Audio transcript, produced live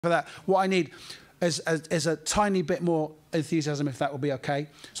for that. What I need is a tiny bit more enthusiasm, if that will be okay.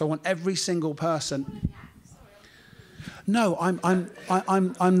 So I want every single person. No, I'm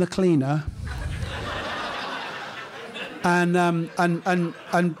the cleaner.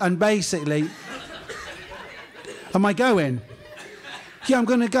 And basically, am I going? Yeah, I'm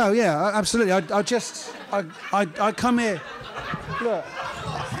going to go. Yeah, absolutely. I come here. Look,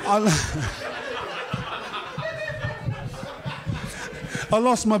 I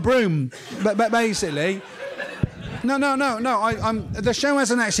lost my broom, but basically, no. The show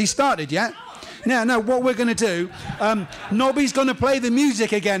hasn't actually started yet. No. What we're going to do, Nobby's going to play the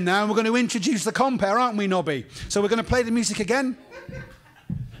music again now, and we're going to introduce the compere, aren't we, Nobby? So we're going to play the music again.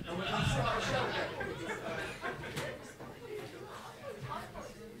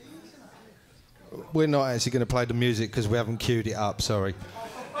 We're not actually going to play the music because we haven't queued it up. Sorry.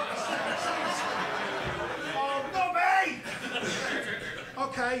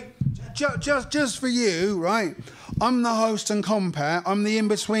 Okay, just for you, right? I'm the host and compere. I'm the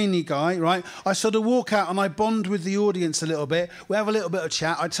in-betweeny guy, right? I sort of walk out and I bond with the audience a little bit. We have a little bit of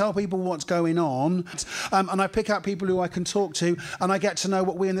chat. I tell people what's going on, and I pick out people who I can talk to, and I get to know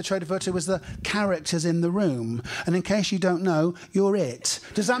what we in the trade refer to as the characters in the room. And in case you don't know, you're it.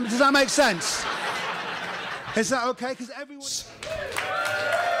 Does that make sense? Is that okay? Because everyone.